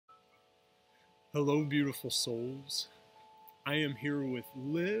Hello, beautiful souls. I am here with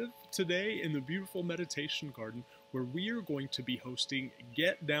Liv today in the beautiful meditation garden where we are going to be hosting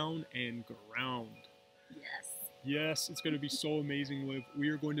Get Down and Ground. Yes. Yes, it's going to be so amazing, Liv. We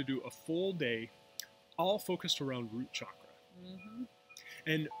are going to do a full day all focused around root chakra. hmm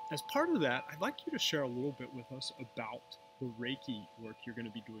And as part of that, I'd like you to share a little bit with us about the Reiki work you're going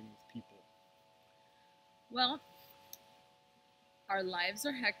to be doing with people. Well, our lives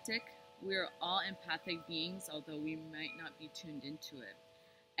are hectic. We're all empathic beings, although we might not be tuned into it.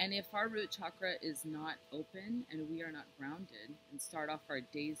 And if our root chakra is not open and we are not grounded and start off our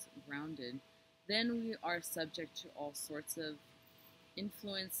days grounded, then we are subject to all sorts of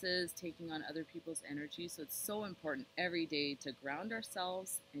influences, taking on other people's energy. So it's so important every day to ground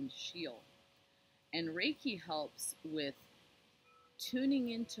ourselves and shield. And Reiki helps with tuning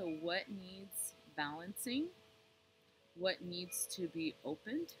into what needs balancing, what needs to be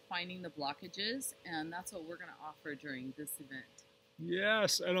opened, finding the blockages, and that's what we're going to offer during this event.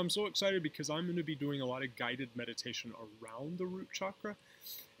 Yes, and I'm so excited because I'm going to be doing a lot of guided meditation around the root chakra,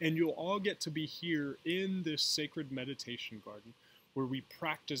 and you'll all get to be here in this sacred meditation garden where we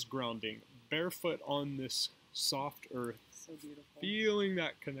practice grounding barefoot on this soft earth, So beautiful. feeling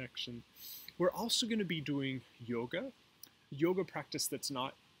that connection. We're also going to be doing yoga practice that's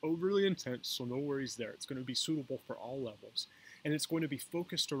not overly intense, so no worries there. It's going to be suitable for all levels, and it's going to be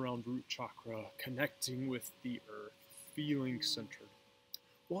focused around root chakra, connecting with the earth, feeling centered.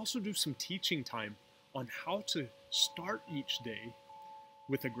 We'll also do some teaching time on how to start each day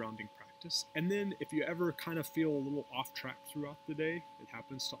with a grounding practice. And then if you ever kind of feel a little off track throughout the day, it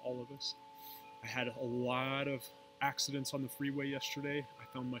happens to all of us. I had a lot of accidents on the freeway yesterday.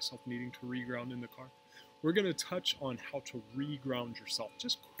 I found myself needing to reground in the car. We're going to touch on how to reground yourself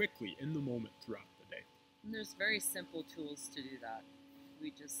just quickly in the moment throughout the day. And there's very simple tools to do that.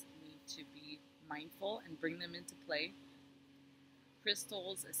 We just need to be mindful and bring them into play.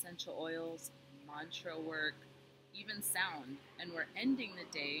 Crystals, essential oils, mantra work, even sound. And we're ending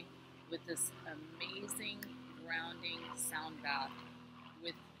the day with this amazing grounding sound bath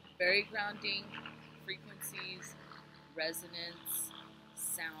with very grounding frequencies, resonance,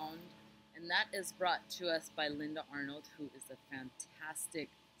 sound. And that is brought to us by Linda Arnold, who is a fantastic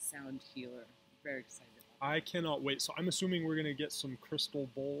sound healer. Very excited about that. I cannot wait. So I'm assuming we're going to get some crystal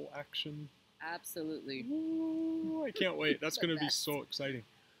bowl action. Absolutely. Ooh, I can't wait. That's The going to be best. so exciting.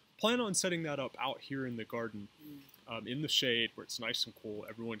 Plan on setting that up out here in the garden, Mm. in the shade where it's nice and cool.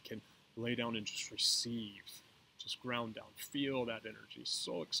 Everyone can lay down and just receive, just ground down, feel that energy.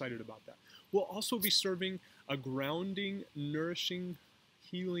 So excited about that. We'll also be serving a grounding, nourishing,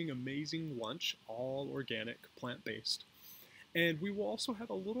 healing, amazing lunch, all organic, plant-based. And we will also have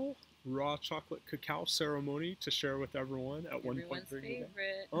a little raw chocolate cacao ceremony to share with everyone at one point Everyone's during the day.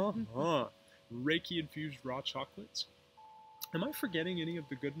 favorite. Uh-huh. Reiki-infused raw chocolates. Am I forgetting any of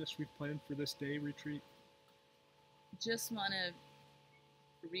the goodness we've planned for this day retreat? Just want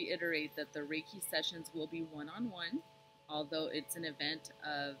to reiterate that the Reiki sessions will be one-on-one, although it's an event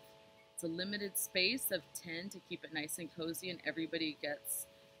of, it's a limited space of 10 to keep it nice and cozy and everybody gets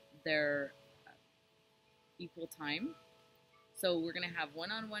their equal time. So we're going to have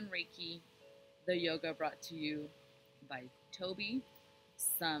one-on-one Reiki, the yoga brought to you by Toby,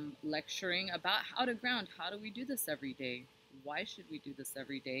 some lecturing about how to ground. How do we do this every day? Why should we do this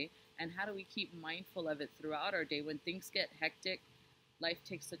every day? And how do we keep mindful of it throughout our day when things get hectic, life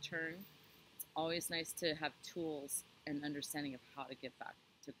takes a turn? It's always nice to have tools and understanding of how to get back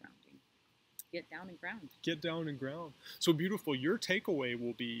to grounding. Get down and ground. Get down and ground. So beautiful. Your takeaway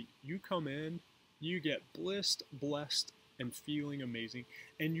will be you come in, you get blissed, blessed, and feeling amazing,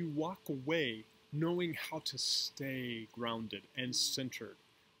 and you walk away knowing how to stay grounded and centered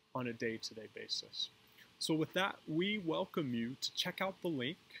on a day-to-day basis. So with that, we welcome you to check out the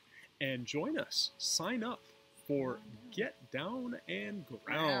link and join us. Sign up for Get Down and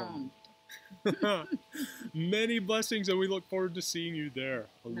Ground. Many blessings, and we look forward to seeing you there.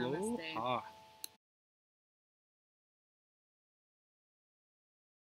 Namaste. Aloha.